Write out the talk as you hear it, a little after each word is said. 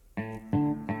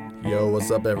Yo,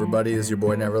 what's up everybody? It's your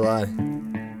boy Never Lie.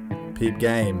 Peep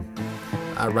game.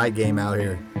 I write game out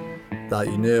here. Thought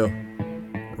you knew.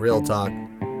 Real talk. Man,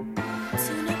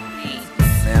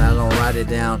 I don't write it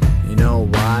down. You know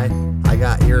why? I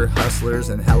got ear hustlers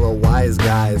and hella wise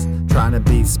guys trying to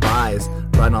be spies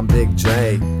right on Big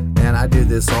J. Man, I do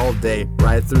this all day,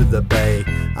 right through the bay.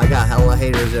 I got hella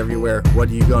haters everywhere, what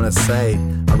are you gonna say?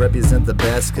 I represent the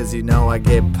best cause you know I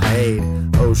get paid.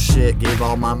 Oh shit, gave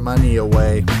all my money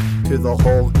away to the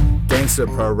whole gangster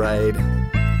parade.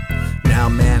 Now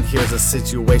man, here's a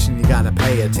situation, you gotta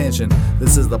pay attention.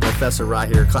 This is the professor right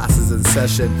here, class is in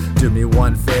session. Do me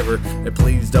one favor, and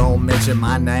please don't mention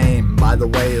my name. By the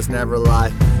way, it's Never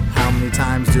Lie. How many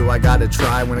times do I gotta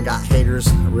try when I got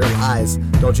haters? Realize,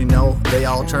 don't you know they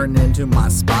all turned into my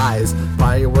spies?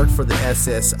 Probably worked for the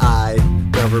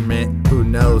SSI government, who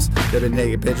knows? They've been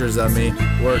taking pictures of me.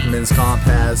 Workman's comp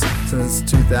has since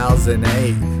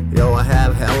 2008. Yo, I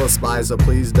have hella spies, so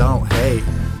please don't hate.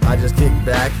 I just kick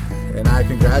back and I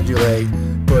congratulate.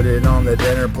 Put it on the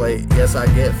dinner plate, yes I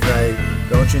get fake.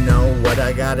 Don't you know what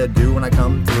I gotta do when I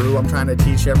come through? I'm trying to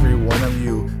teach every one of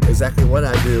you exactly what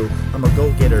I do. I'm a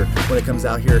go-getter when it comes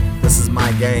out here, this is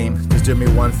my game. Just do me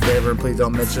one favor and please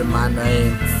don't mention my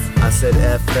name. I said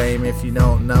F fame, if you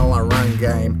don't know I run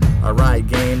game. I write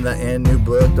game, the end new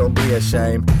book, don't be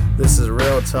ashamed. This is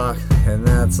real talk and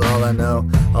that's all I know.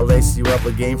 I'll lace you up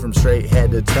with game from straight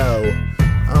head to toe.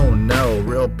 Oh no,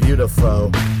 real beautiful.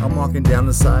 I'm walking down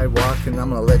the sidewalk and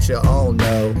I'm gonna let you all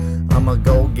know I'm a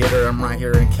go-getter, I'm right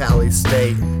here in Cali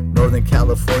State, Northern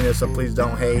California, so please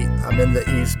don't hate. I'm in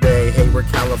the East Bay, Hayward,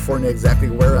 California, exactly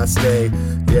where I stay.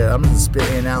 Yeah, I'm just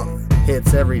spitting out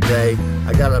hits every day.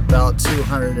 I got about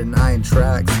 209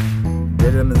 tracks,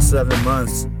 did them in 7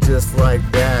 months, just like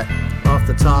that. Off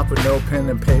the top with no pen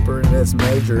and paper and it's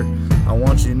major. I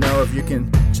want you to know if you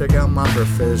can check out my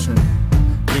profession.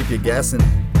 Keep you guessing,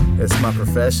 it's my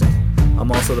profession.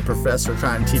 I'm also the professor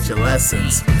trying to teach you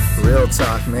lessons. Real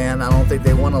talk, man, I don't think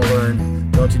they want to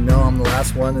learn. Don't you know I'm the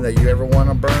last one that you ever want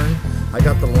to burn? I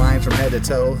got the lines from head to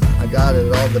toe. I got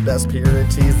it all, the best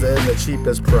purities and the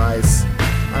cheapest price.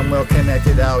 I'm well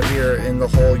connected out here in the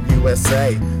whole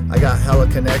USA. I got hella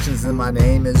connections and my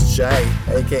name is Jay,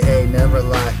 aka Never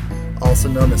Lie. Also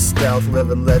known as Stealth,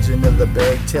 living legend of the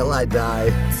Bay till I die.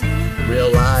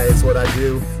 Realize what I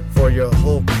do for your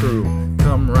whole crew.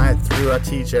 Come right through, I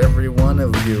teach every one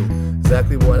of you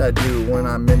exactly what I do when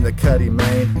I'm in the cutty,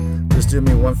 man. Just do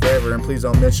me one favor and please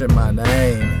don't mention my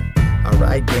name. I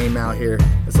write game out here,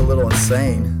 it's a little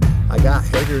insane. I got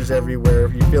haters everywhere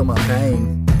if you feel my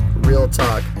pain. Real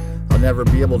talk, I'll never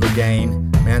be able to gain.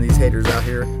 Man, these haters out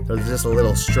here, they're just a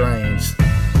little strange.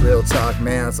 Real talk,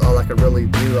 man, that's all I could really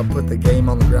do. I put the game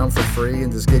on the ground for free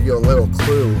and just give you a little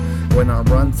clue. When I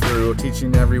run through,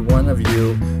 teaching every one of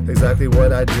you exactly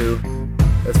what I do.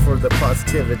 It's for the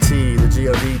positivity, the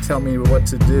G.O.D. tell me what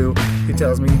to do. He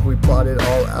tells me we plot it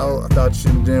all out, I thought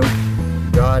you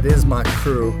knew. God is my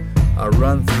crew, I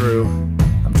run through.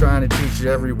 I'm trying to teach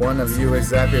every one of you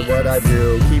exactly what I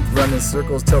do. Keep running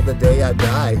circles till the day I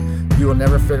die. You will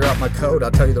never figure out my code, I'll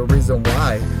tell you the reason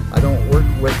why. I don't work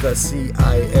with the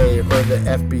CIA or the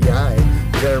FBI.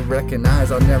 You better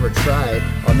recognize I'll never try.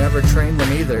 I'll never train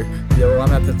them either. Yo,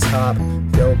 I'm at the top.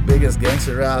 Yo, biggest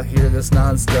gangster out here that's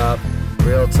non-stop.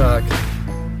 Real talk.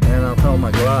 And I'll call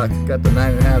my Glock. Got the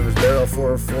 9.5 barrel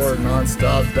 4.4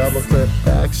 non-stop double clip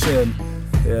action.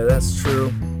 Yeah, that's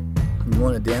true. You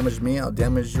wanna damage me, I'll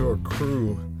damage your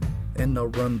crew. And I'll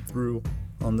run through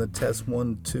on the test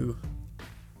 1, 2.